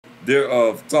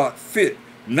thereof thought fit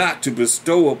not to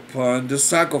bestow upon the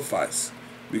sacrifice,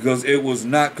 because it was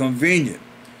not convenient,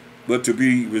 but to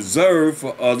be reserved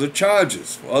for other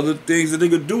charges, for other things that they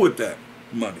could do with that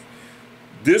money.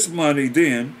 This money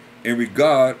then, in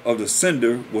regard of the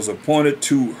sender, was appointed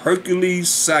to Hercules'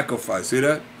 sacrifice. See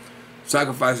that?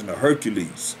 Sacrificing to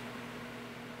Hercules,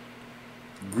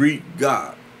 Greek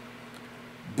god,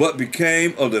 but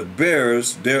became of the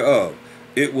bearers thereof.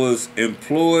 It was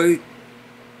employed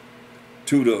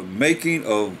to the making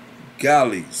of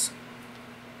galleys.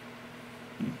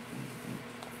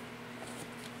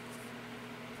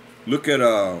 Look at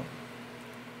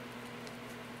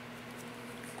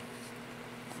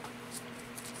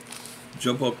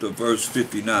jump up to verse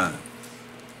 59.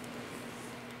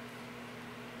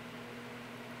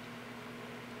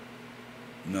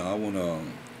 No, I want to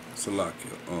select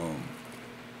it.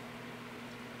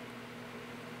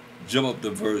 Jump up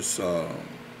to verse well,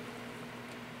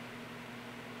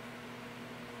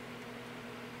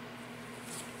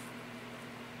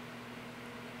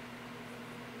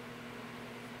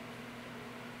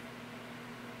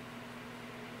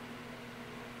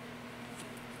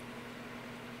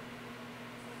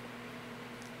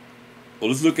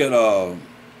 let's look at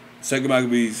 2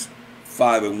 Maccabees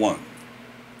 5:1.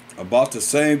 About the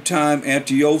same time,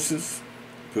 Antiochus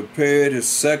prepared his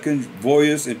second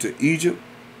voyage into Egypt,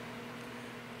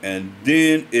 and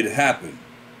then it happened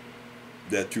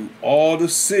that through all the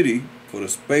city, for the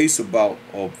space about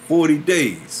of 40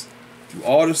 days, through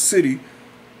all the city,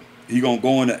 he gonna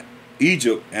go into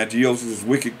Egypt. Antiochus,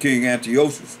 wicked king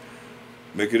Antiochus,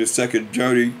 making his second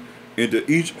journey into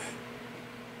Egypt.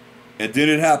 And then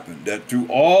it happened that through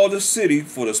all the city,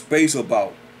 for the space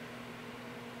about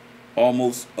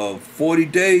almost of 40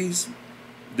 days,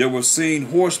 there were seen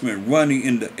horsemen running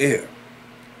in the air,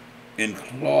 in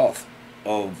cloth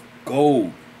of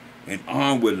gold, and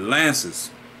armed with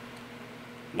lances,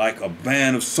 like a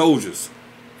band of soldiers.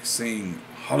 Seeing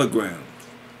holograms,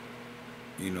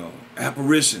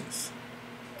 apparitions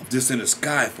of this in the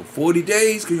sky for 40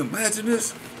 days. Can you imagine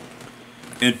this?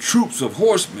 And troops of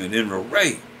horsemen in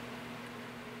array,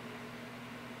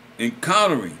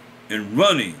 encountering and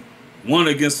running one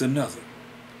against another,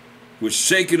 with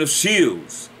shaking of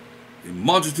shields, and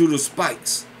multitude of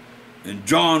spikes, and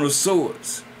drawing of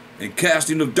swords, and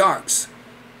casting of darts,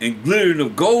 and glittering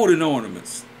of golden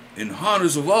ornaments, and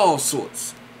hunters of all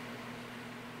sorts.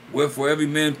 Wherefore every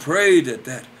man prayed that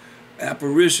that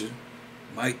apparition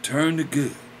might turn to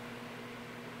good.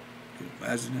 Can you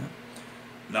imagine that?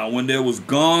 Now when there was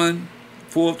gone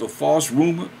forth a false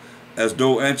rumor, as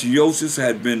though Antiochus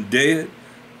had been dead,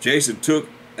 Jason took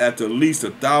at the least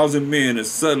 1,000 men and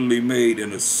suddenly made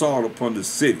an assault upon the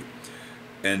city.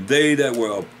 And they that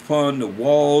were upon the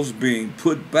walls being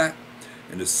put back,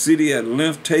 and the city at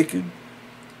length taken,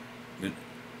 and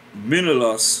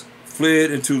Menelaus fled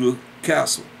into the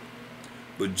castle.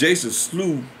 But Jason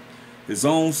slew his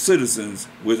own citizens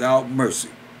without mercy.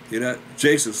 Hear that?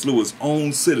 Jason slew his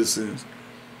own citizens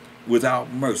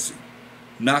without mercy,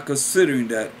 not considering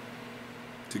that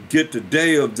to get the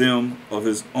day of them of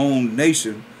his own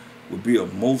nation would be a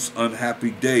most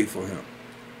unhappy day for him,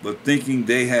 but thinking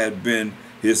they had been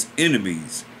his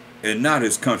enemies and not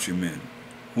his countrymen,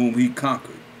 whom he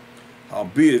conquered.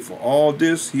 Howbeit for all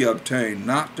this he obtained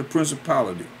not the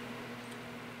principality,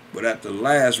 but at the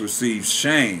last received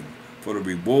shame for the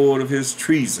reward of his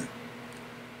treason,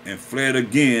 and fled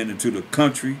again into the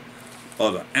country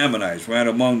of the Ammonites, ran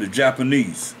among the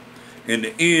Japanese. In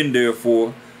the end,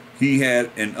 therefore, he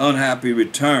had an unhappy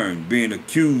return, being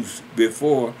accused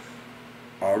before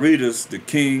Aretas, the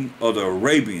king of the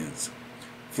Arabians,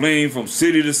 fleeing from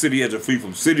city to city. He had to flee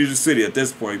from city to city at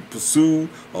this point, pursued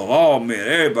of all men,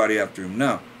 everybody after him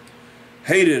now,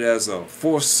 hated as a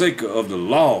forsaker of the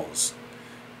laws,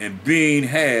 and being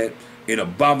had in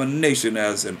abomination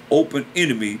as an open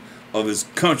enemy of his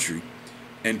country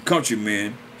and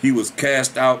countrymen, he was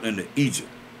cast out into Egypt.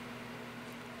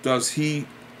 Thus he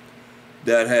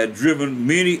that had driven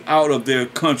many out of their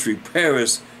country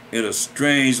perished in a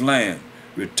strange land,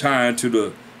 retiring to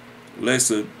the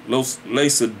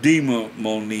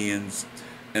Lacedaemonians,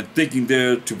 and thinking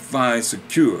there to find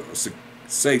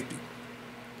safety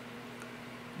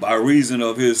by reason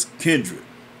of his kindred.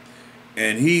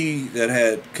 And he that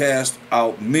had cast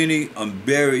out many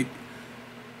unburied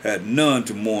had none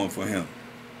to mourn for him,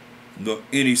 nor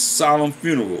any solemn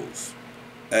funerals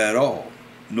at all,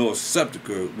 nor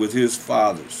sepulchre with his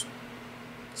fathers.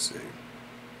 See.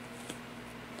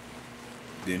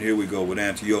 Then here we go with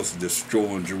Antiochus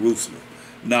destroying Jerusalem.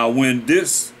 Now when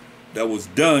this that was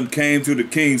done came to the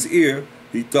king's ear,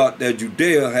 he thought that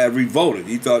Judea had revolted.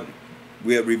 He thought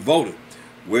we had revolted.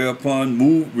 Whereupon,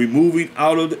 removing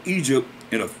out of Egypt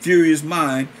in a furious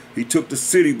mind, he took the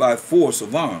city by force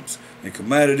of arms, and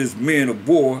commanded his men of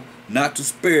war not to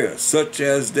spare such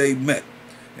as they met,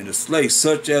 and to slay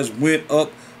such as went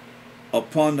up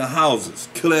upon the houses,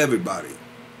 kill everybody.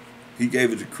 He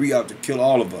gave a decree out to kill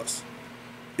all of us,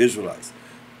 Israelites.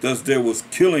 Thus there was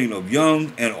killing of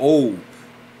young and old,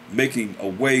 making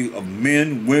away of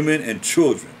men, women, and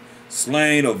children,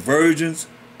 slaying of virgins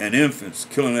and infants,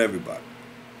 killing everybody.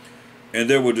 And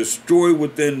there were destroyed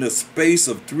within the space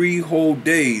of 3 whole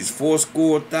days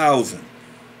 80,000.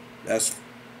 That's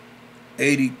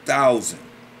 80,000.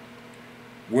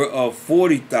 Whereof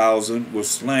 40,000 were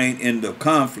slain in the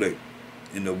conflict,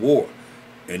 in the war,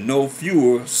 and no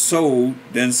fewer sold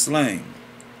than slain.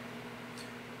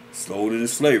 Sold into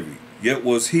slavery. Yet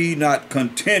was he not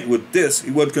content with this.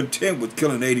 He wasn't content with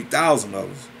killing 80,000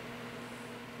 of us,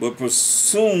 but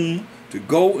presumed to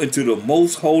go into the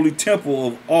most holy temple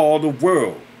of all the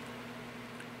world.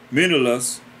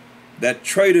 Menelaus, that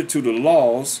traitor to the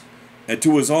laws and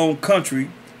to his own country,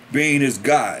 being his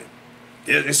guide.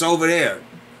 It's over there.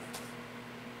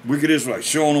 Wicked Israelites,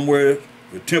 showing them where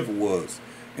the temple was,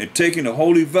 and taking the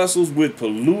holy vessels with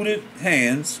polluted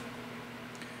hands,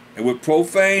 and with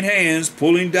profane hands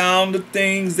pulling down the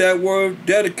things that were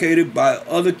dedicated by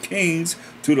other kings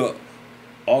to the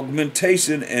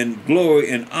augmentation and glory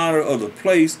and honor of the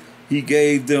place, he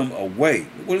gave them away.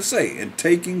 What does it say? And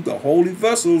taking the holy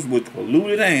vessels with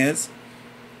polluted hands,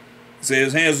 it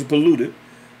says his hands were polluted,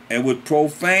 and with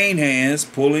profane hands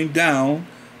pulling down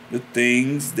the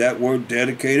things that were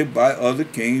dedicated by other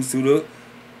kings to the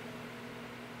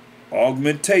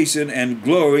augmentation and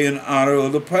glory and honor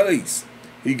of the place.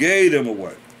 He gave them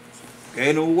away.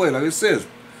 Gave them away, like it says.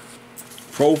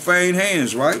 Profane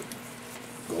hands, right?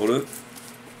 Go to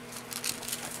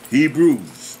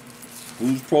Hebrews.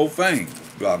 Who's profane?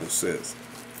 The Bible says.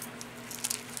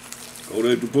 Go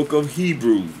to the book of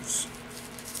Hebrews.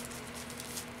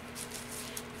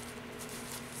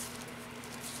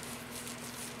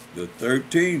 The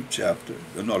 13th chapter,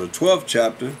 no, the 12th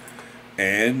chapter,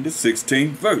 and the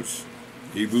 16th verse.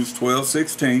 Hebrews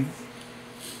 12:16.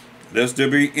 Lest there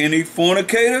be any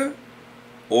fornicator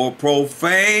or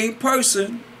profane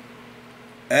person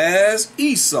as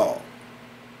Esau,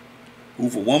 who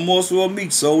for one morsel of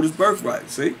meat sold his birthright.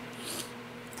 See?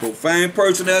 Profane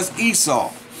person as Esau,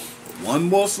 for one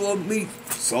morsel of meat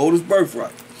sold his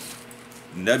birthright.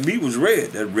 And that meat was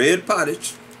red, that red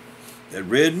pottage, that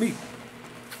red meat.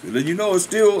 So then you know it's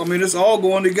still, I mean, it's all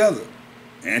going together.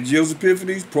 Antiochus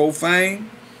Epiphanes,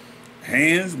 profane,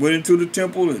 hands, went into the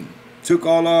temple and took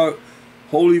all our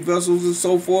holy vessels and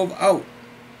so forth out.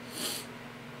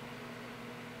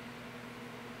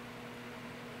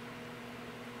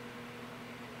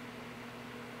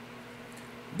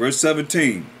 Verse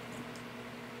 17.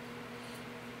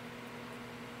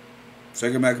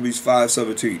 2 Maccabees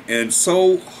 5:17. And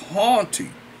so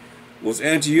haughty was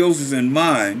Antiochus in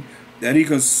mind that he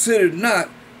considered not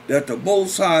that the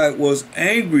Most High was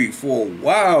angry for a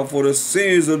while for the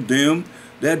sins of them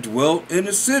that dwelt in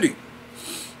the city.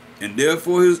 And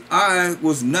therefore his eye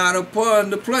was not upon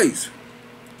the place.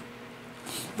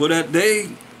 For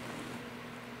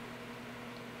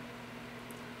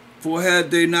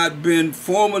had they not been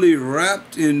formerly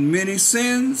wrapped in many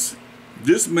sins,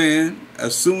 this man,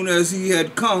 as soon as he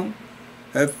had come,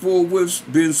 had forthwith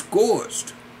been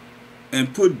scourged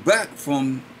and put back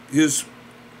from his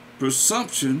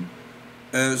presumption,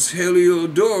 as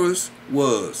Heliodorus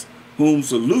was, whom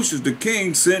Seleucus the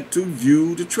king sent to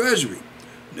view the treasury.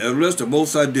 Nevertheless, the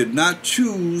Most High did not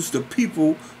choose the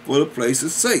people for the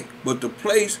place's sake, but the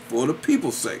place for the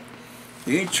people's sake.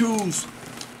 He didn't choose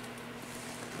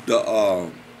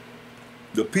the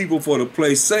people for the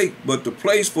place's sake, but the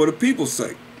place for the people's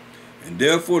sake. And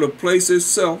therefore the place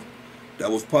itself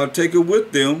that was partaken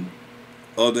with them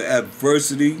of the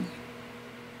adversity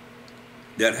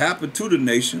that happened to the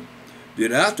nation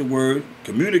did afterward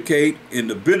communicate in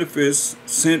the benefits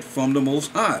sent from the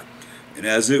Most High. And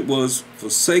as it was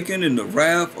forsaken in the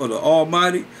wrath of the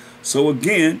Almighty, so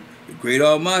again the great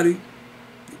Almighty,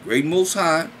 the great Most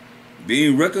High,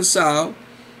 being reconciled,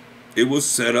 it was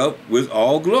set up with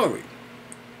all glory.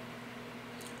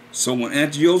 So when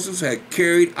Antiochus had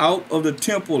carried out of the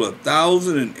temple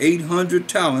 1,800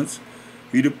 talents,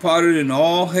 he departed in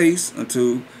all haste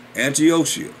unto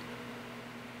Antiochia.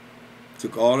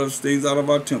 Took all those things out of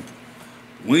our temple,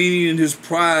 weaning in his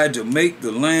pride to make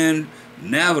the land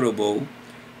navigable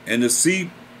and the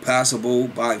sea passable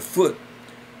by foot.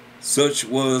 Such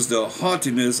was the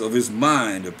haughtiness of his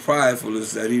mind, the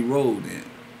pridefulness that he rode in.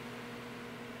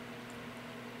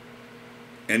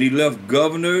 And he left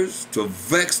governors to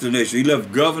vex the nation. He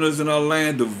left governors in our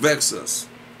land to vex us.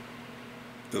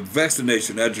 To vex the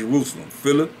nation at Jerusalem.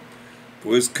 Philip,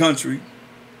 for his country,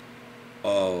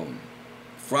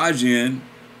 Phrygian,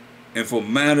 and for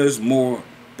manners more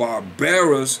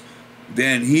barbarous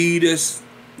than he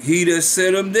that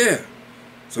set him there.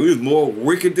 So he was more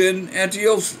wicked than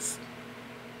Antiochus.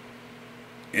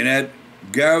 And at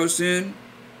Garrison,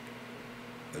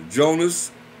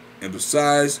 Jonas, and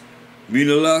besides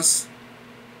Menelaus,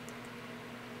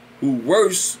 who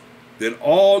worse than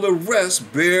all the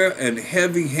rest bear an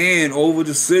heavy hand over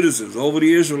the citizens, over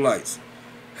the Israelites,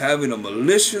 having a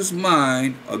malicious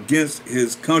mind against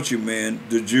his countrymen,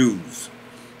 the Jews.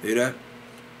 Hear that?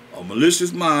 A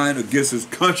malicious mind against his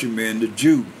countrymen, the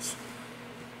Jews.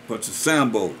 Bunch of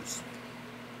Sambos.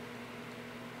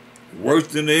 Worse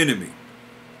than the enemy,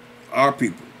 our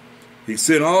people. He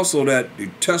sent also that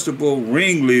detestable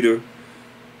ringleader,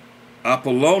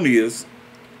 Apollonius,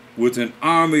 with an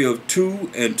army of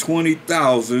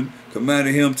 22,000,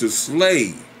 commanded him to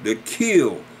slay, to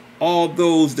kill all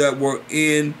those that were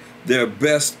in their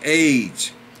best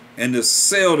age, and to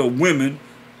sell the women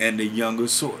and the younger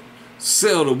sort.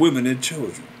 Sell the women and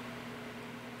children.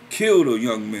 Kill the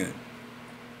young men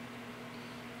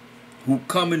who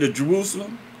come into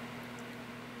Jerusalem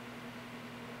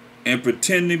and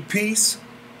pretending peace.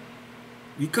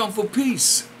 You come for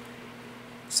peace.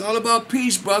 It's all about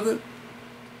peace, brother.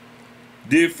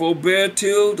 Did forbear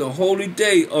till the holy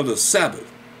day of the Sabbath.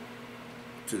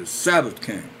 Till the Sabbath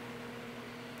came.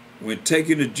 When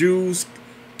taking the Jews,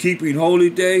 keeping holy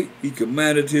day, he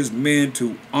commanded his men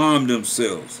to arm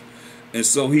themselves. And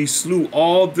so he slew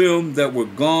all them that were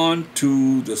gone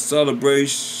to the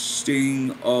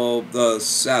celebration of the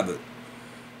Sabbath.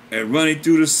 And running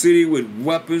through the city with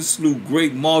weapons, slew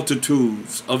great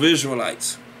multitudes of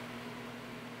Israelites.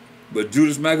 But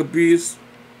Judas Maccabeus,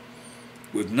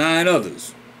 with 9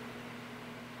 others,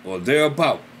 or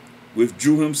thereabout,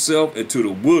 withdrew himself into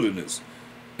the wilderness,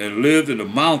 and lived in the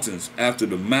mountains after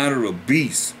the manner of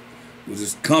beasts with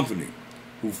his company,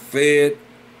 who fed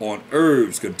on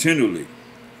herbs continually,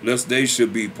 lest they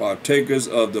should be partakers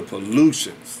of the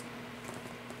pollutions.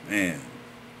 Man,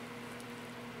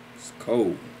 it's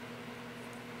cold.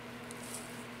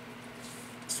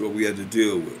 That's what we had to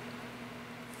deal with.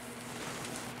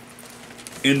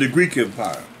 In the Greek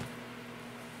Empire,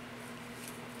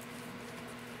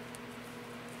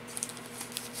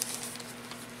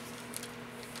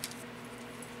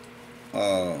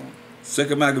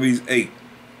 Second Maccabees 8,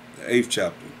 the 8th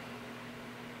chapter.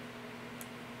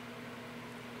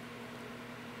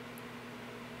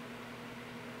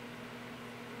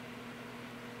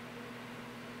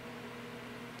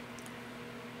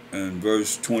 And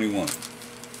verse 21.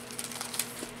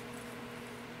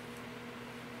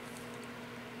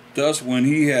 Thus when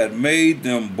he had made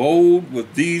them bold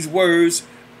with these words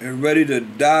and ready to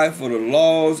die for the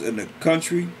laws and the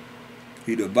country,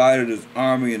 he divided his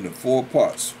army into 4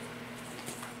 parts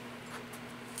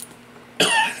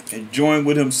and joined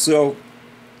with himself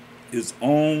his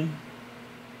own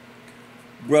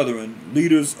brethren,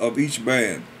 leaders of each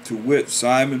band, to wit,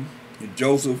 Simon and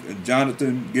Joseph and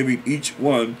Jonathan, giving each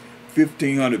one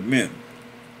 1,500 men.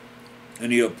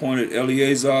 And he appointed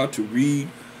Eleazar to read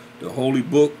the holy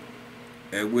book,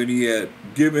 and when he had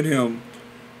given him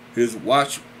his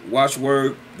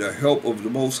watchword, the help of the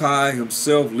Most High,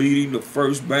 himself leading the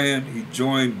first band, he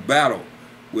joined battle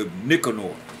with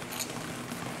Nicanor.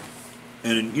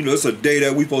 And you know, it's a day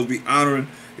that we're supposed to be honoring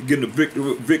and getting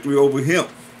the victory over him.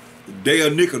 The day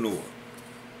of Nicanor.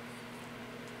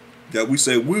 That we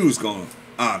say we was going to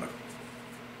honor.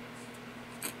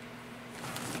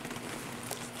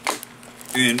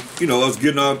 And, you know, us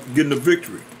getting the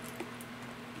victory.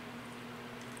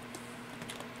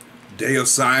 Day of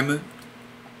Simon.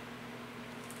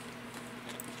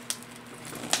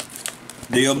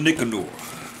 Day of Nicanor.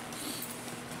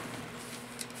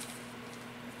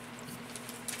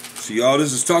 See, all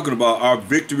this is talking about our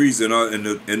victories and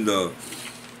the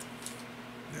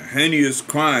heinous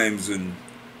crimes and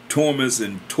torments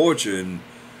and torture and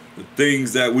the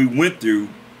things that we went through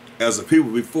as a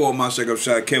people before Mashiach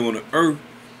Shai came on the earth.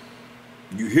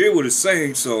 You hear what it's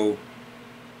saying, so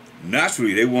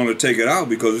naturally they want to take it out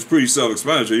because it's pretty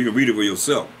self-explanatory. You can read it for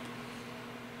yourself.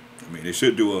 I mean, they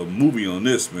should do a movie on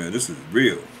this, man. This is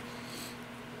real.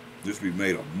 This be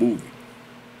made a movie.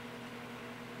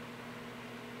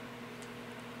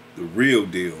 The real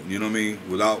deal, you know what I mean?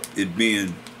 Without it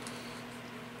being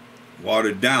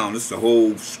watered down. This the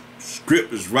whole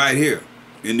script is right here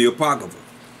in the Apocrypha.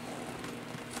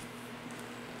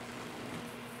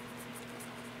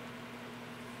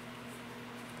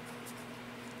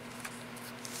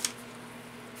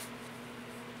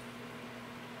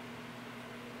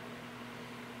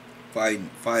 Fight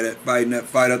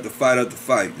after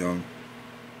fight, young.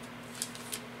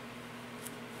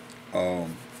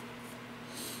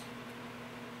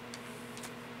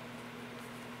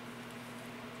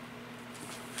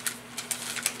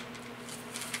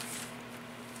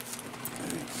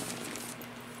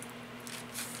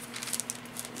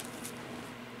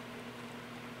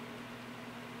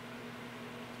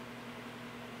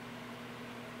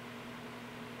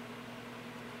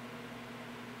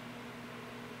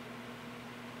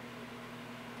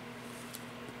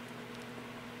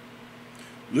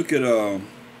 Look at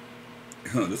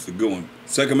this is a good one.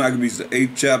 2 Maccabees, the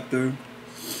 8th chapter.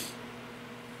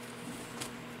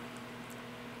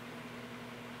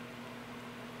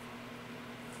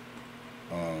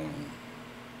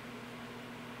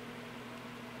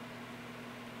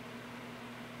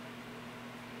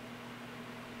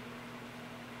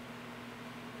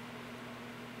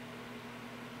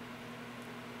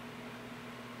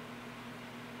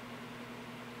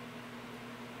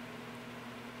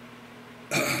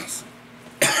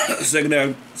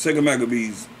 Second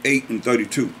Maccabees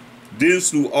 8:32. Then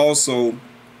slew also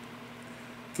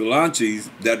Philanches,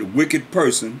 that wicked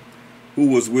person, who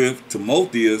was with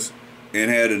Timotheus,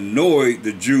 and had annoyed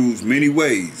the Jews many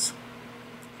ways,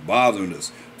 bothering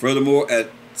us. Furthermore, at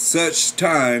such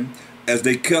time as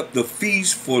they kept the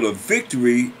feast for the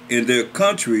victory in their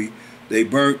country, they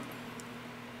burnt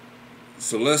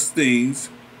Celestines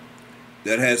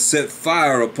that had set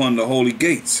fire upon the holy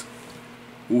gates,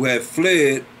 who had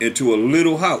fled into a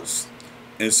little house,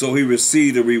 and so he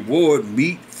received a reward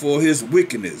meet for his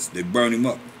wickedness. They burned him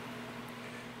up.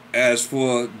 As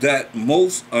for that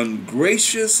most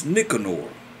ungracious Nicanor,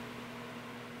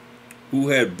 who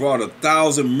had brought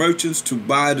 1,000 merchants to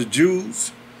buy the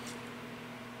Jews,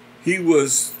 he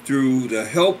was through the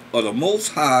help of the Most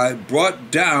High brought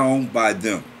down by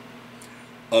them,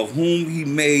 of whom he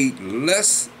made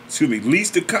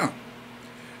least account,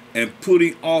 and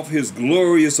putting off his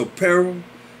glorious apparel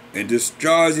and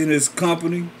discharging his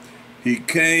company, he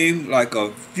came like a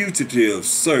fugitive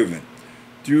servant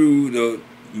through the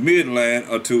midland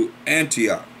unto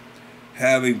Antioch,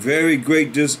 having very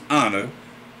great dishonor,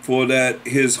 for that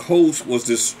his host was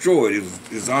destroyed,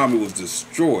 his army was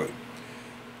destroyed.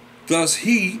 Thus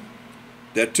he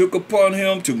that took upon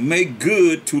him to make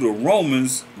good to the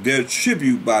Romans their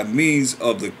tribute by means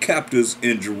of the captives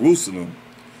in Jerusalem,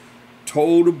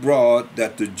 told abroad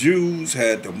that the Jews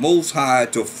had the Most High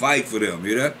to fight for them.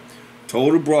 Hear that?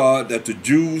 Told abroad that the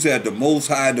Jews had the Most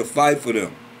High to fight for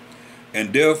them,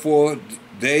 and therefore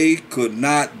they could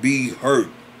not be hurt.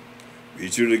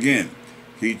 Read it again.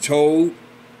 He told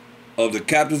of the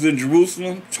captives in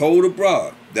Jerusalem, told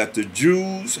abroad that the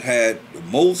Jews had the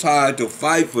Most High to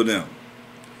fight for them,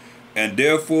 and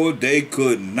therefore they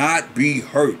could not be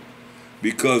hurt,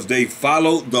 because they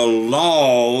followed the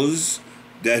laws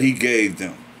that he gave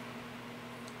them.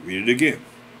 Read it again.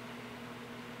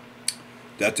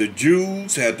 That the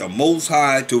Jews had the Most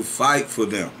High to fight for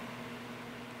them,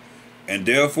 and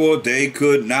therefore they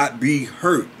could not be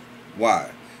hurt.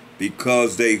 Why?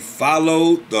 Because they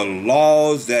followed the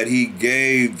laws that he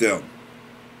gave them.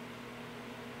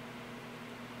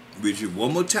 Read it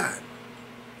one more time.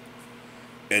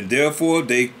 And therefore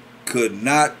they could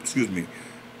not,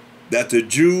 that the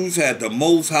Jews had the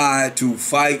Most High to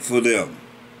fight for them.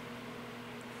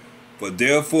 But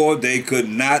therefore they could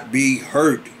not be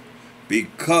hurt,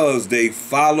 because they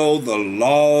followed the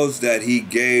laws that he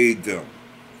gave them.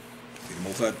 The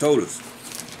Most High told us.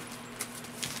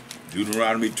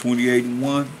 Deuteronomy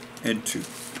 28:1 and 2.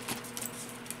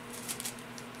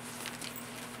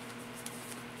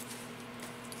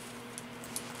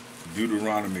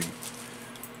 Deuteronomy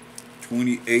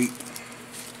 28,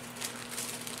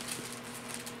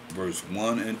 verse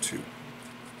 1 and 2.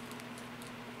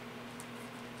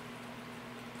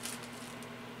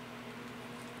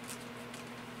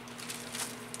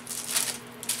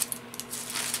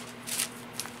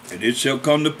 And it shall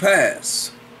come to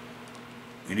pass,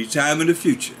 any time in the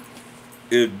future,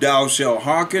 if thou shalt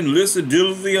hearken, listen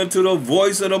diligently unto the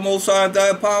voice of the Most High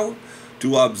thy power,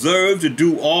 to observe to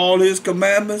do all his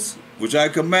commandments, which I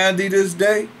command thee this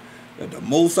day, that the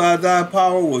Most High thy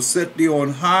power will set thee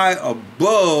on high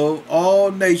above all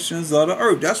nations of the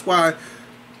earth. That's why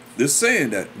they're saying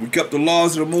that we kept the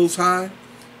laws of the Most High,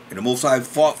 and the Most High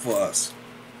fought for us.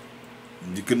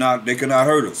 They cannot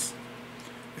hurt us.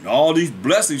 And all these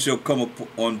blessings shall come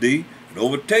upon thee and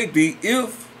overtake thee,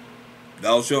 if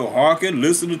thou shalt hearken,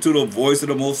 listen to the voice of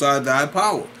the Most High thy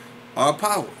power, our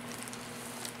power.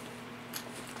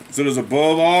 So it's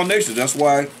above all nations. That's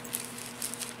why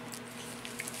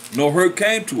no hurt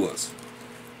came to us,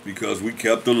 because we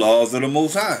kept the laws of the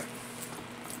Most High.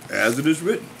 as it is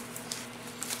written.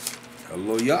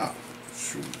 Hallelujah.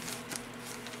 True.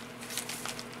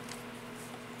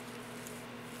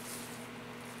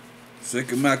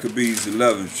 Second Maccabees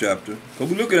 11th chapter. Because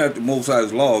we're looking at the Most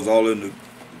High's laws all in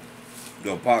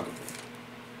the Apocrypha.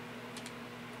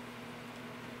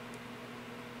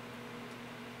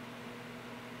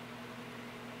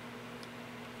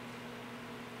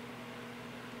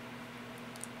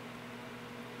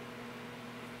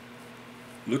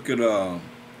 Look at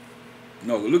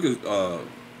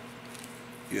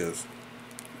yes.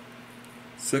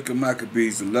 Second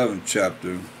Maccabees 11th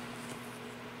chapter.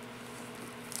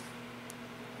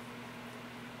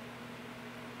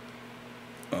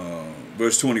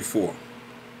 Verse 24.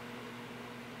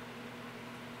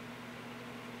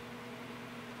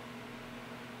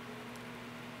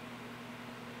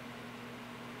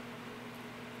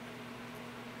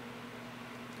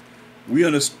 We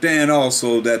understand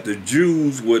also that the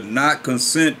Jews would not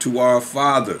consent to our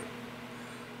father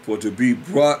for to be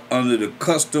brought under the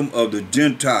custom of the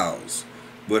Gentiles,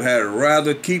 but had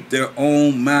rather keep their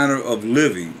own manner of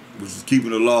living, which is keeping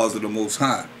the laws of the Most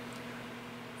High.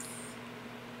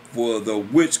 For the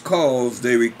which cause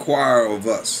they require of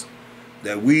us,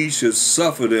 that we should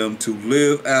suffer them to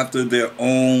live after their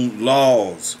own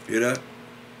laws. Hear that?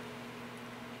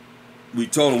 We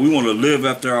told them we want to live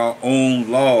after our own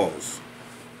laws.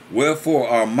 Wherefore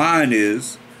our mind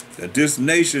is that this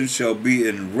nation shall be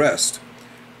in rest,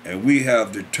 and we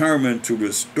have determined to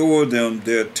restore them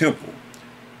their temple,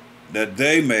 that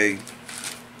they may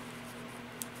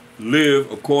live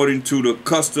according to the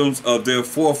customs of their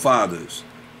forefathers.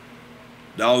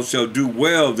 Thou shalt do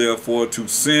well, therefore, to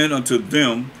send unto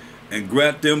them and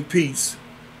grant them peace,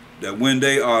 that when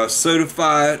they are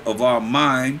certified of our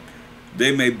mind,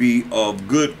 they may be of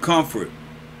good comfort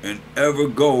and ever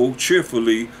go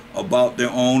cheerfully about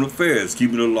their own affairs,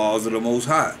 keeping the laws of the Most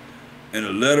High. And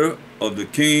the letter of the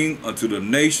king unto the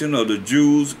nation of the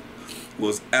Jews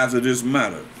was after this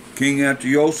manner. King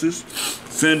Antiochus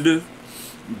sendeth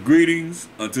greetings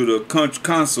unto the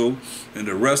consul and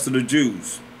the rest of the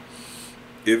Jews.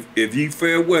 If ye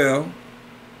fare well,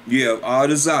 ye have our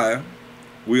desire.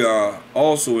 We are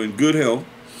also in good health.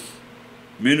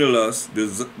 Many of us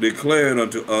declared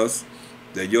unto us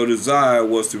that your desire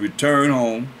was to return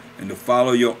home and to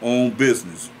follow your own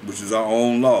business, which is our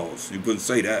own laws. You couldn't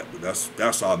say that, but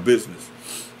that's our business.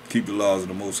 Keep the laws of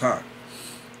the Most High.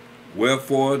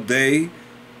 Wherefore they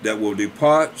that will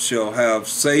depart shall have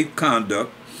safe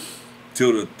conduct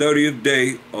till the 30th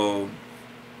day of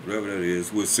whatever that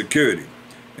is, with security.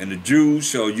 And the Jews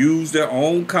shall use their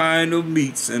own kind of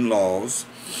meats and laws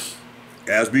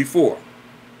as before.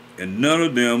 And none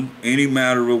of them any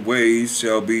manner of ways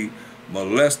shall be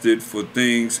molested for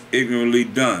things ignorantly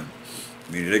done.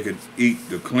 Meaning they could eat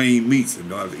the clean meats and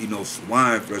don't have to eat no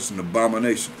swine flesh, an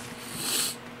abomination.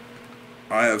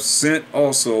 I have sent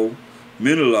also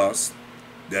Menelaus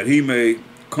that he may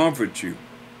comfort you.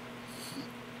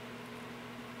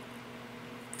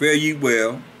 Fare ye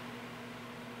well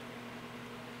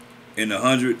in the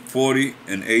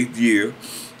 148th year,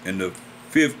 in the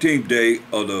 15th day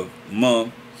of the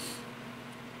month.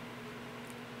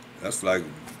 That's like,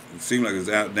 it seemed like it's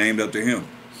named after him,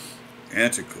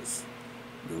 Antiochus.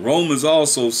 The Romans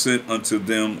also sent unto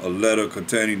them a letter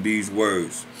containing these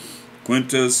words.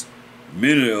 Quintus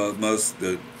Minimus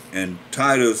and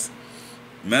Titus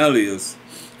Malleus,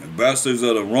 ambassadors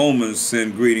of the Romans,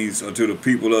 send greetings unto the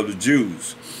people of the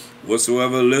Jews.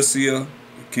 Whatsoever Lycia,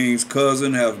 the king's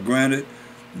cousin, hath granted,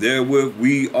 therewith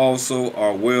we also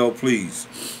are well pleased.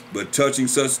 But touching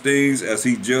such things as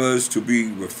he judged to be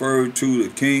referred to the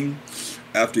king,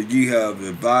 after ye have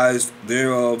advised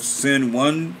thereof, send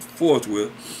one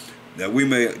forthwith, that we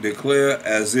may declare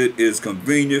as it is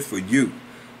convenient for you.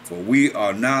 For we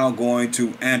are now going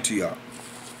to Antioch.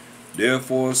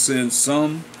 Therefore send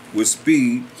some with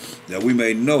speed, that we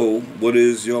may know what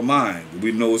is your mind.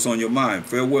 We know what's on your mind.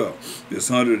 Farewell. This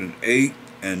 108th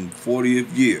and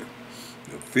 40th year,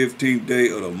 the 15th day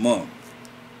of the month,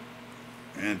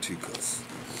 Antiochus.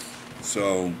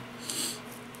 So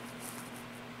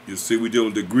you see, we deal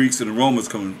with the Greeks and the Romans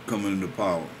coming into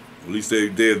power. At least they're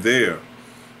there.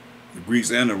 The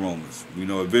Greeks and the Romans. We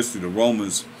know eventually the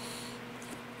Romans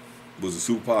was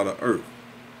a superpower of earth.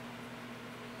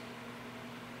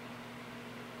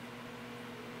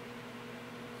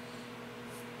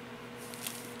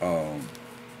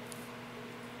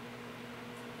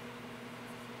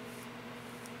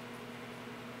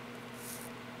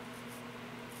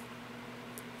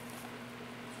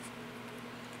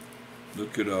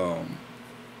 Look at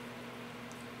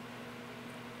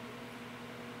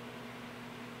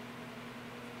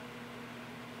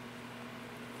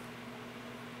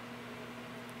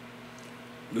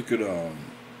Look at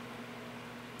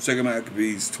 2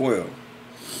 Maccabees 12.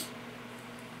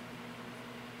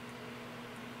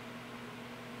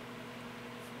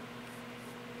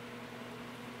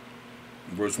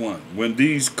 Verse 1. When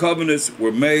these covenants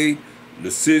were made,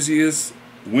 Lysias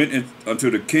went unto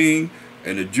the king,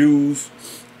 and the Jews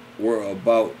were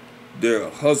about their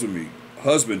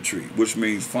husbandry, which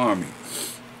means farming.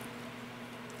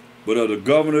 But of the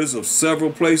governors of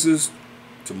several places,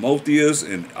 Timotheus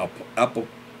and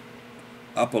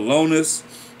Apollonius,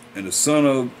 and the son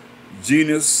of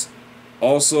Genus,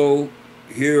 also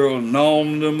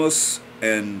Hieronymus,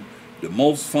 and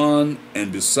Demosphon,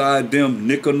 and beside them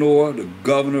Nicanor, the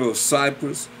governor of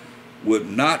Cyprus, would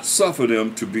not suffer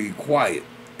them to be quiet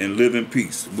and live in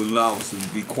peace. Would allow us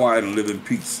to be quiet and live in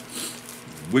peace.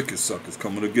 Wicked suckers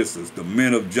coming against us. The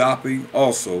men of Joppa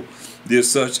also did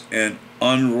such an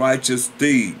unrighteous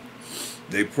deed.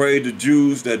 They prayed the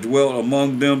Jews that dwelt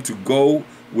among them to go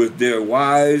with their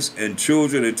wives and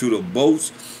children into the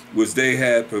boats which they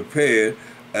had prepared,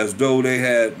 as though they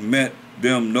had meant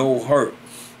them no hurt.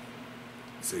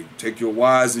 Say, take your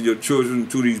wives and your children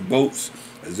to these boats,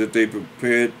 as if they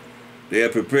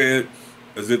had prepared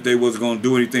as if they wasn't going to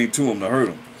do anything to them to hurt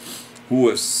them, who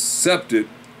accepted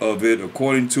of it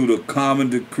according to the common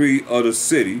decree of the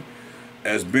city,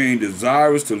 as being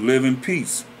desirous to live in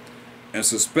peace, and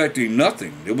suspecting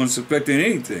nothing. They weren't suspecting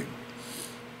anything.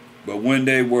 But when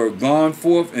they were gone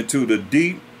forth into the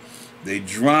deep, they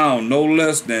drowned no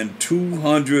less than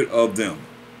 200 of them.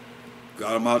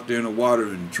 Got them out there in the water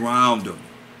and drowned them.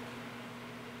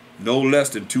 No less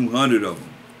than 200 of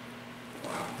them.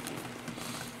 Wow.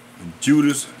 And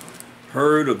Judas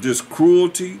heard of this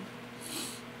cruelty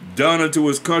done unto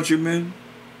his countrymen.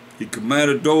 He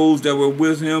commanded those that were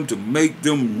with him to make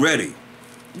them ready.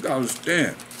 You gotta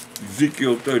understand.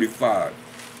 Ezekiel 35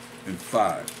 and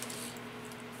 5.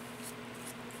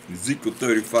 Ezekiel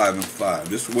 35 and 5.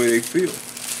 This is the way they feel.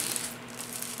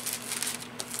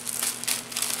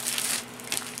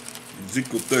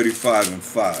 Ezekiel 35 and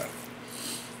 5.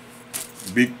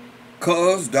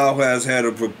 Because thou hast had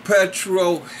a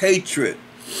perpetual hatred,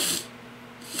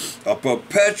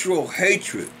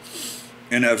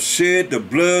 and have shed the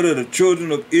blood of the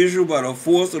children of Israel by the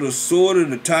force of the sword in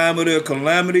the time of their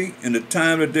calamity, in the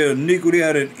time that their iniquity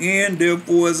had an end.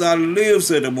 Therefore, as I live,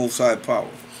 said the Most High Power.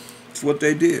 That's what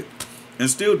they did, and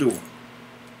still doing.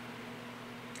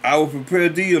 I will prepare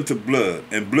thee unto blood,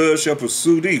 and blood shall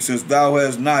pursue thee. Since thou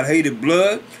hast not hated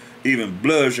blood, even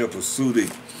blood shall pursue thee.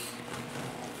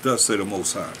 Thus say the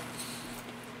Most High.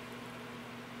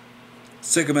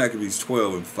 2 Maccabees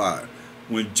 12 and 5.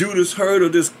 When Judas heard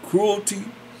of this cruelty,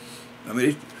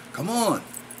 come on,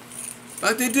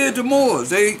 like they did the Moors,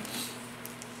 that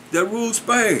ruled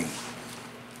Spain.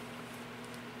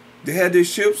 They had their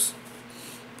ships.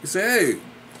 They said, hey,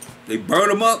 they burned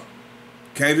them up,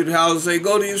 came to the house and said,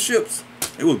 go to your ships.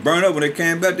 It was burned up. When they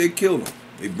came back, they killed them.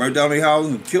 They burnt down their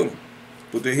houses and killed them.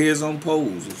 Put their heads on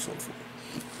poles and so forth.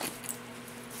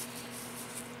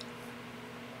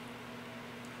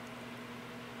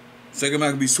 Second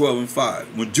Maccabees 12 and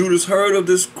 5. When Judas heard of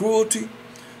this cruelty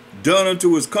done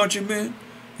unto his countrymen,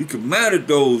 he commanded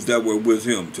those that were with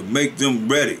him to make them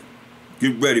ready,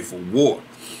 get ready for war.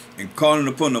 And calling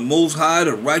upon the Most High,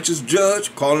 the righteous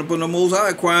judge, calling upon the Most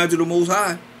High, crying to the Most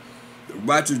High, the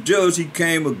righteous judge, he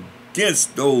came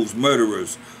against those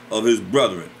murderers of his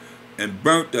brethren, and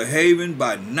burnt the haven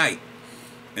by night,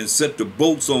 and set the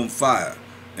boats on fire,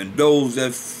 and those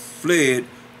that fled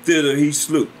thither he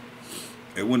slew.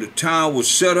 And when the town was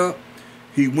shut up,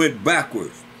 he went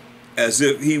backwards, as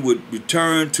if he would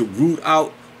return to root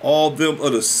out all them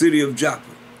of the city of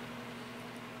Joppa.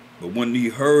 But when he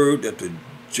heard that the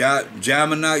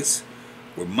Jamnites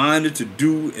were minded to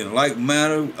do in like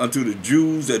manner unto the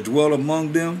Jews that dwell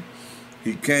among them,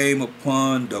 he came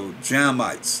upon the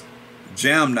Jamnites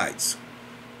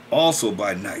also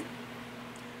by night,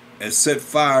 and set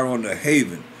fire on the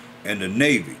haven and the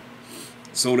navy,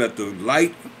 so that the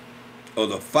light of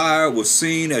the fire was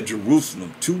seen at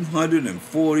Jerusalem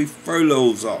 240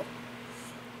 furlongs off.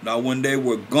 Now when they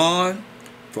were gone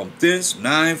from thence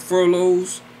 9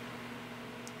 furlongs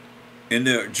in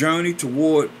their journey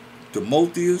toward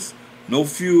Timotheus, no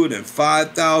fewer than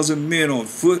 5,000 men on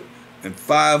foot and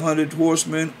 500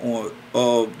 horsemen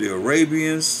of the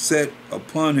Arabians set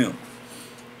upon him.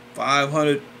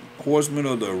 500 horsemen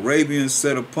of the Arabians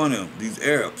set upon him, these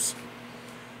Arabs.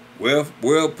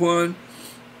 Whereupon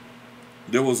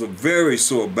there was a very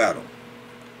sore battle,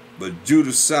 but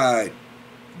Judah's side,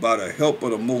 by the help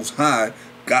of the Most High,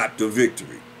 got the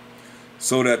victory,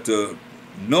 so that the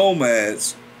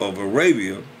nomads of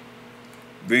Arabia,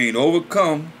 being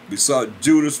overcome, besought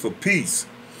Judas for peace,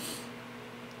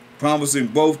 promising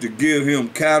both to give him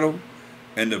cattle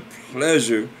and to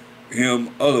pleasure him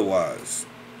otherwise.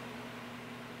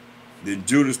 Then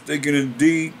Judas, thinking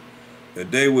indeed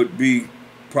that they would be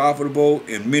profitable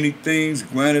in many things,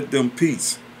 granted them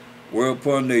peace,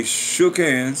 whereupon they shook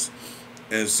hands,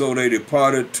 and so they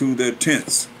departed to their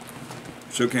tents.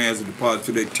 Shook hands and departed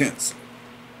to their tents.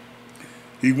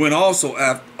 He went also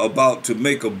about to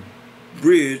make a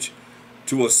bridge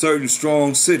to a certain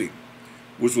strong city,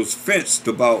 which was fenced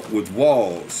about with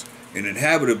walls, and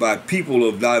inhabited by people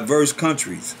of diverse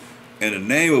countries, and the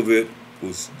name of it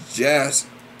was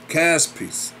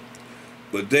Caspis.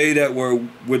 But they that were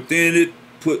within it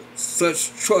put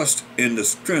such trust in the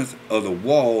strength of the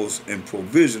walls and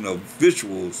provision of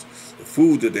victuals, the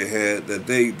food that they had, that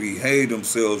they behaved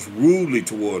themselves rudely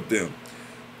toward them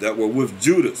that were with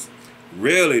Judas,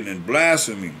 railing and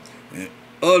blaspheming, and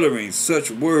uttering such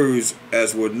words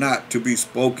as were not to be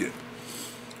spoken.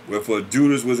 Wherefore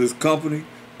Judas with his company,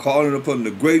 calling upon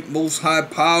the great most high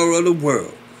power of the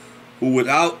world, who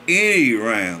without any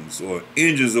rams or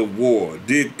engines of war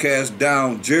did cast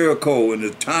down Jericho in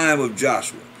the time of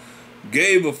Joshua,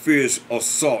 gave a fierce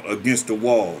assault against the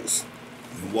walls.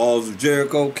 The walls of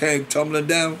Jericho came tumbling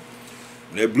down,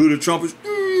 and they blew the trumpets,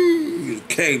 it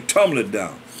came tumbling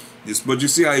down. But you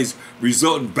see how he's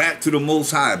resulting back to the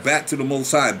Most High, back to the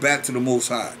Most High, back to the Most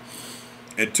High,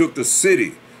 and took the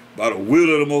city by the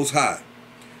will of the Most High,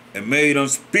 and made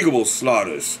unspeakable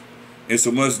slaughters,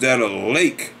 insomuch that a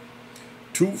lake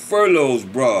 2 furlongs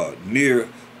broad, near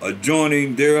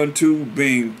adjoining thereunto,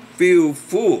 being filled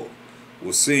full,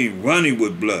 was seen running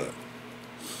with blood.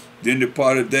 Then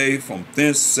departed they from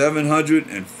thence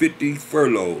 750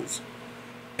 furlongs,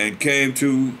 and came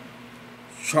to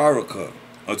Charaka,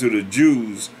 unto the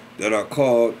Jews that are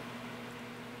called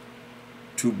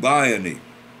Tubiani.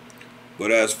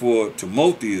 But as for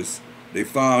Timotheus, they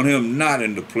found him not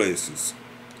in the places.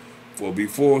 For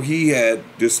before he had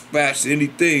dispatched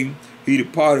anything, he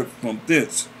departed from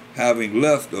thence, having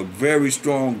left a very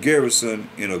strong garrison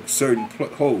in a certain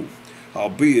hold.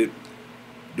 Howbeit,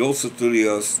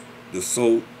 Dositheus the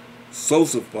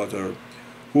Sosipater,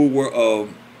 who were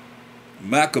of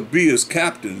Maccabeus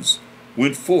captains,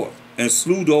 went forth, and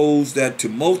slew those that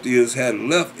Timotheus had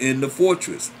left in the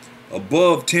fortress,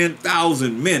 above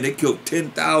 10,000 men. They killed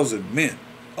 10,000 men,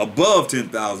 above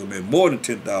 10,000 men, more than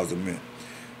 10,000 men.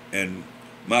 And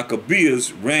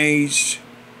Maccabeus ranged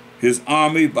his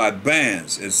army by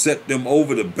bands, and set them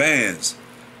over the bands,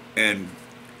 and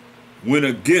went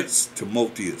against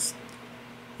Timotheus,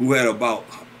 who had about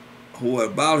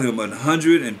him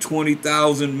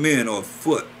 120,000 men on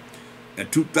foot,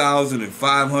 and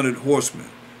 2,500 horsemen.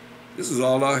 This is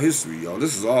all our history, y'all.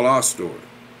 This is all our story.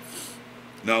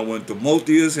 Now, when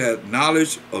Timotheus had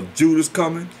knowledge of Judas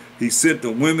coming, he sent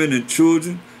the women and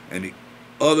children and the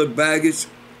other baggage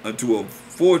unto a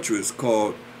fortress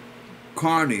called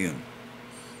Carnian,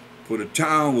 for the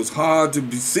town was hard to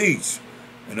besiege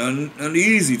and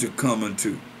uneasy to come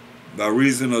into, by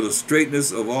reason of the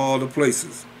straitness of all the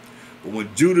places. But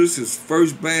when Judas, his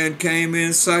first band, came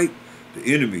in sight, the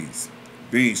enemies,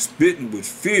 being smitten with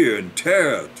fear and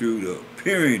terror through the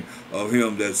appearing of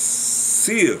him that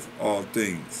seeth all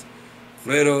things,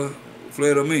 fled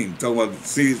of me. Talking about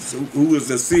who is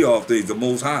that see all things? The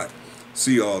Most High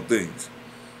see all things.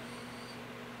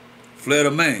 Fled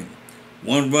of man.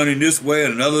 One running this way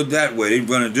and another that way. They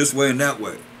running this way and that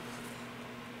way.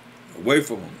 Away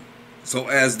from him. So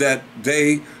as that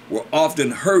they were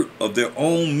often hurt of their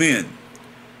own men,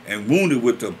 and wounded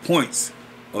with the points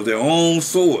of their own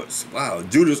swords. Wow,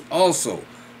 Judas also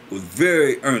was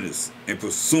very earnest in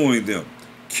pursuing them,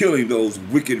 killing those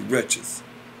wicked wretches,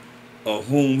 of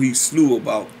whom he slew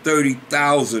about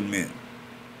 30,000 men.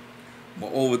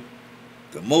 Moreover,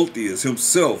 Timotheus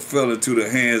himself fell into the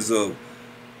hands of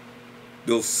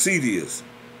Dositheus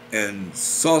and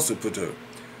Sosipater,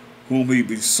 whom he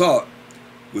besought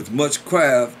with much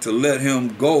craft to let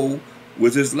him go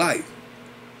with his life,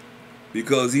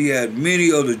 because he had many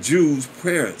of the Jews'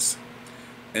 parents,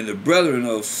 and the brethren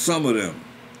of some of them,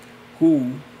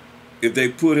 who, if they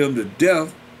put him to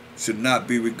death, should not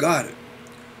be regarded.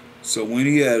 So when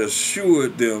he had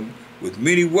assured them with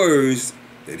many words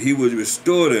that he would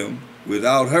restore them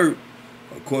without hurt,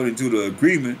 according to the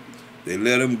agreement, they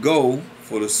let him go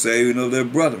for the saving of their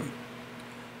brethren.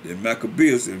 Then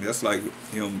Maccabeus, and that's like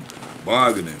him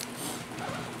bargaining,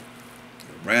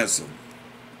 ransom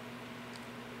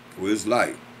for his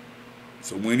life.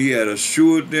 So when he had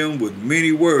assured them with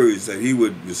many words that he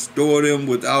would restore them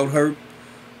without hurt,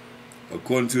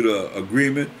 according to the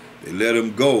agreement, they let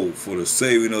him go for the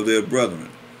saving of their brethren.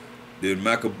 Then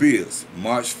Maccabeus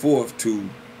marched forth to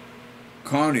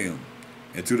Carnium,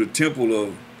 and to the temple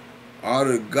of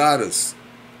Artagoras,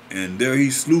 and there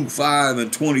he slew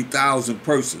 25,000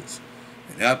 persons.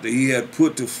 And after he had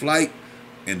put to flight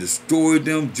and destroyed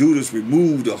them, Judas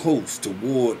removed the host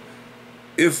toward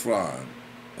Ephraim,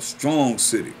 a strong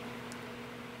city,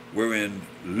 wherein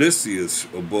Lysias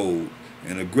abode,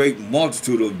 and a great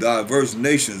multitude of diverse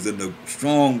nations, and the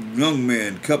strong young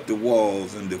men kept the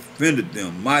walls and defended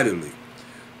them mightily,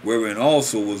 wherein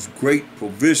also was great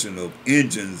provision of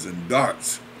engines and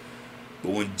darts.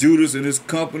 But when Judas and his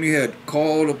company had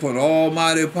called upon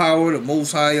almighty power, the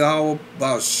Most High Yahweh,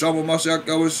 by Shalom Mashiach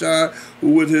Yahushua, who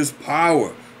with his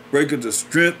power breaketh the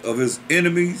strength of his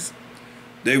enemies,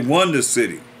 they won the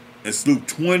city, and slew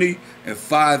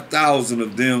 25,000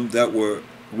 of them that were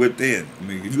within. I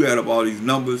mean, if you add up all these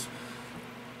numbers,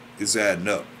 it's adding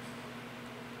up.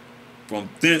 From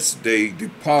thence they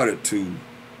departed to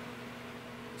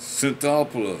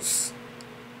Centapolis,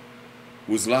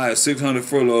 which lieth 600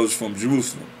 furlongs from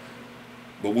Jerusalem.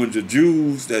 But when the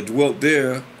Jews that dwelt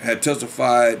there had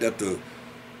testified that the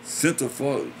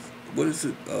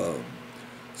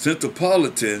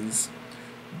Centapolitans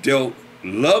dealt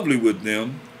lovely with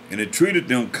them, and it treated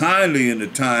them kindly in the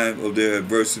time of their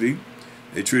adversity,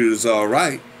 they treated us all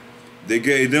right, they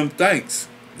gave them thanks,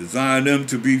 desiring them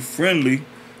to be friendly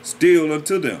still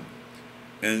unto them.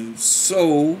 And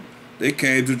so they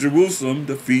came to Jerusalem,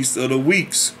 the Feast of the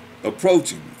Weeks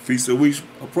approaching. Feast of Weeks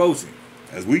approaching.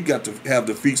 As we got to have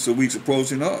the Feast of Weeks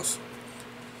approaching us.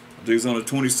 I think it's on the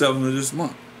 27th of this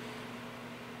month.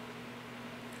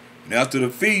 And after the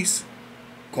feast,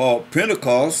 called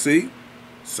Pentecost, see,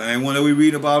 same one that we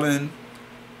read about in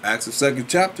Acts the 2nd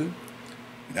chapter.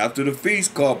 And after the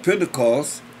feast called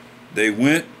Pentecost, they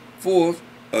went forth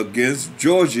against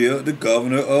Georgia, the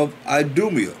governor of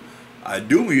Idumea.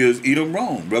 Idumea is Edom,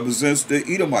 Rome, represents the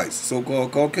Edomites,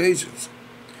 so-called Caucasians,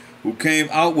 who came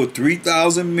out with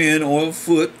 3,000 men on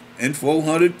foot and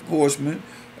 400 horsemen.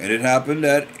 And it happened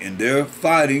that in their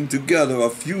fighting together,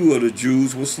 a few of the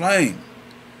Jews were slain.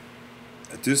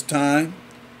 At this time,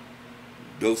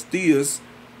 Dostheus,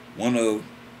 one of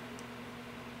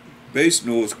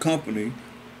Basenor's company,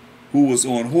 who was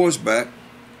on horseback,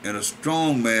 and a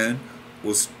strong man,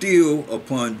 was still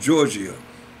upon Georgia,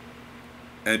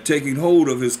 and taking hold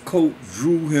of his coat,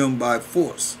 drew him by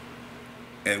force.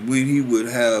 And when he would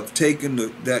have taken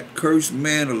that cursed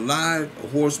man alive, a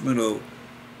horseman of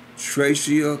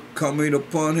Thracia coming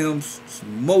upon him,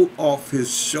 smote off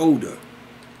his shoulder.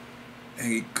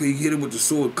 And he hit him with the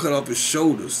sword, cut off his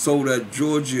shoulder, so that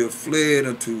Georgia fled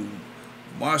unto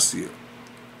Marcia.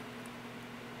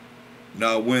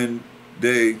 Now when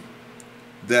they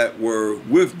that were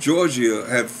with Georgia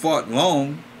had fought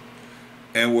long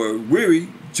and were weary,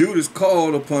 Judas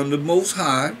called upon the Most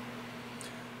High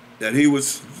that he would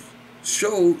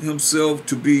show himself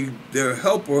to be their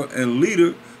helper and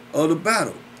leader of the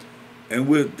battle. And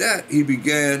with that he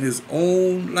began his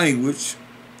own language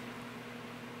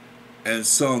and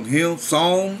sung hymn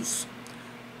songs,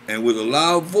 and with a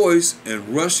loud voice and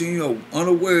rushing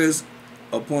unawares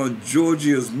upon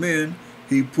Georgia's men,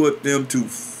 he put them to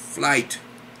flight.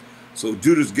 So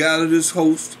Judas gathered his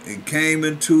host and came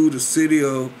into the city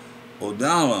of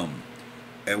Odalam.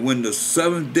 And when the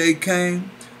 7th day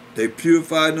came, they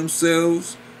purified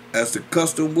themselves as the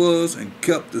custom was, and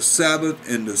kept the Sabbath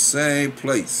in the same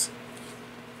place.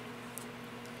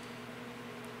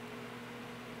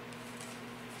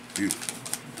 Beautiful.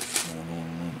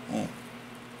 On.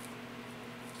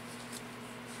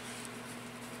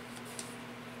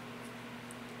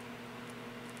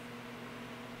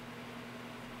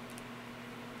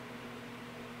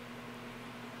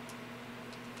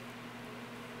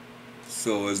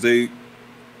 So as they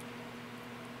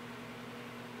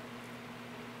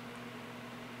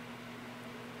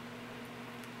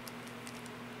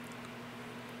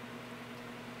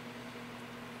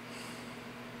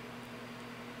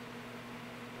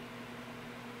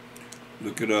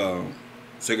look at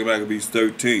 2 Maccabees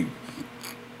 13.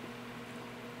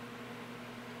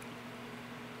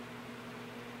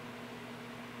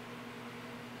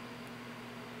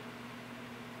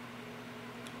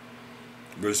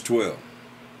 Verse 12.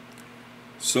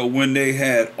 So when they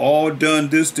had all done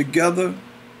this together,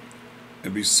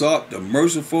 and besought the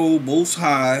merciful Most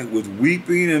High with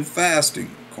weeping and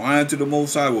fasting, crying to the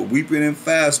Most High with weeping and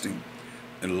fasting,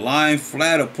 and lying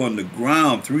flat upon the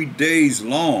ground 3 days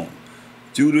long,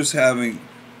 Judas, having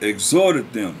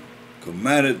exhorted them,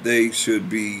 commanded they should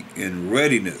be in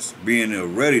readiness,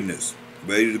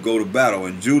 ready to go to battle.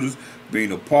 And Judas,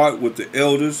 being apart with the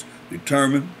elders,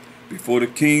 determined before the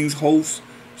king's host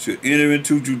should enter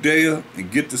into Judea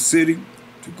and get the city,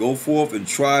 to go forth and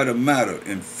try the matter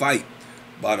and fight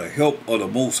by the help of the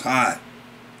Most High.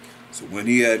 So when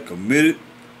he had committed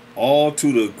all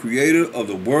to the Creator of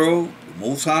the world, the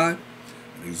Most High,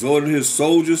 and exhorted his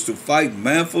soldiers to fight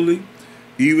manfully,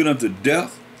 even unto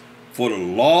death, for the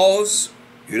laws,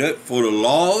 hear that? For the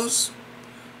laws,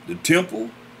 the temple,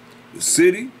 the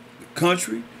city, the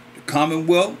country, the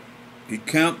commonwealth, he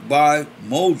camped by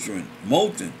Molten,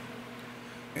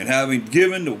 and having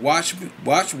given the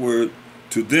watchword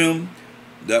to them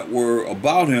that were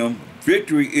about him,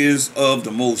 victory is of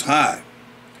the Most High.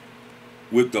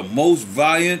 With the most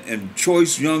valiant and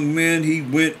choice young men, he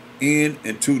went in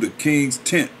into the king's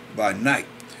tent by night,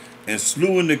 and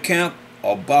slew in the camp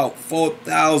about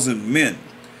 4,000 men,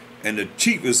 and the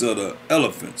chiefest of the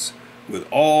elephants, with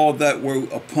all that were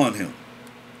upon him.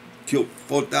 Killed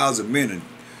 4,000 men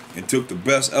and took the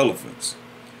best elephants.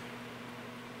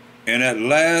 And at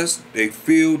last they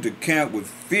filled the camp with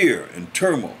fear and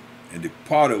turmoil, and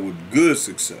departed with good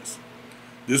success.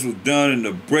 This was done in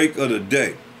the break of the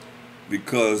day,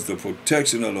 because the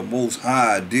protection of the Most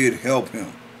High did help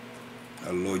him.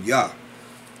 Hallelujah.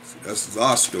 So that's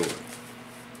our story.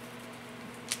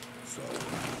 So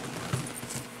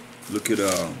look at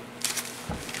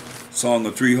Song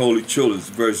of Three Holy Children,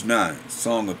 verse 9.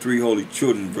 Song of Three Holy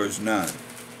Children, verse 9.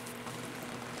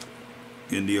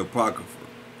 In the Apocrypha.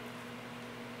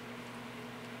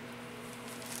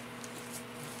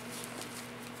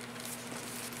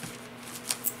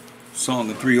 Song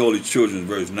of Three Holy Children,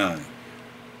 verse 9.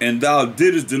 And thou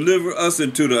didst deliver us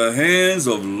into the hands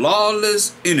of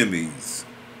lawless enemies,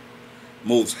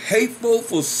 most hateful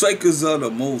forsakers of the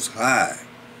Most High,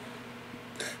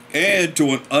 and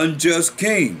to an unjust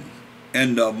king,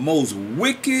 and the most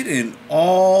wicked in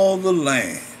all the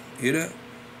land. Hear that?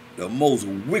 The most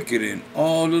wicked in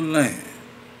all the land.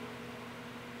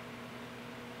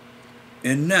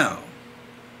 And now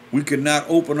we cannot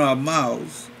open our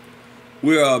mouths.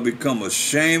 We are become a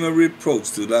shame and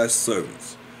reproach to thy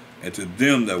servants, and to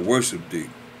them that worship thee.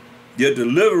 Yet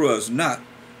deliver us not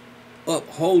up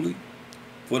wholly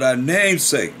for thy name's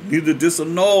sake, neither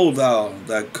disannul thou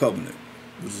thy covenant,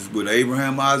 which is with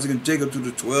Abraham, Isaac, and Jacob to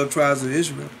the 12 tribes of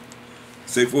Israel.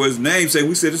 Say for his name's sake.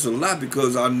 We say this a lot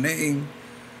because our name,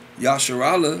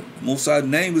 Yasharallah, Most High's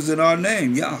name is in our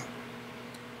name, Yah.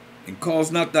 And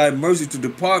cause not thy mercy to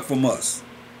depart from us.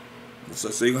 Most High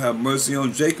say you're going to have mercy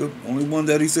on Jacob. Only one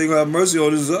that he say you're going to have mercy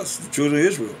on is us, the children of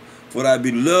Israel. For thy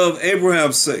beloved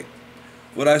Abraham's sake,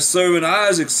 for thy servant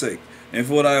Isaac's sake, and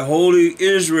for thy holy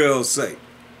Israel's sake.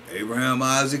 Abraham,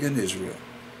 Isaac, and Israel.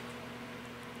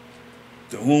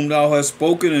 To whom thou hast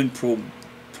spoken and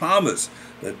promised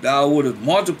that thou wouldest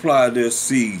multiply their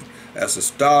seed as the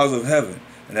stars of heaven,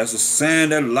 and as the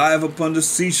sand that lieth upon the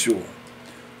seashore.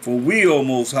 For we, O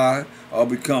Most High, are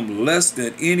become less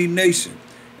than any nation,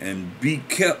 and be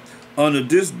kept under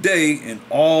this day in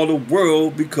all the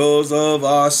world because of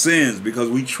our sins, because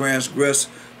we transgress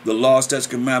the law, statutes,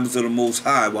 commandments of the Most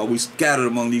High, while we scattered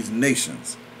among these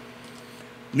nations.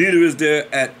 Neither is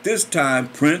there at this time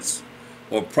prince,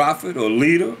 or prophet, or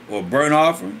leader, or burnt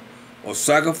offering, or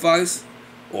sacrifice,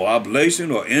 or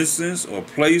oblation, or incense, or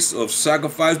place of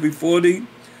sacrifice before thee,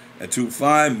 and to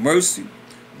find mercy.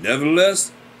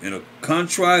 Nevertheless, in a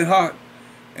contrite heart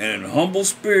and in a humble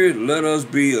spirit, let us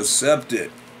be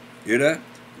accepted. Hear that?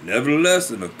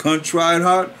 Nevertheless, in a contrite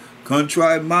heart,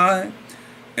 contrite mind,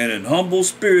 and in humble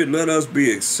spirit, let us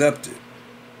be accepted.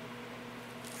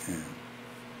 Yeah.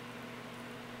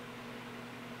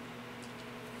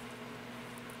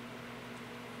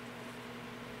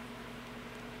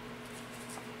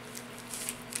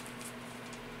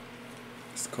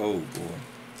 It's cold, boy.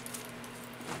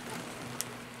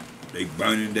 They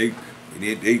burning,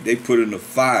 they put in the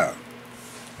fire.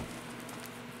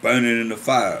 Burning in the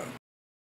fire.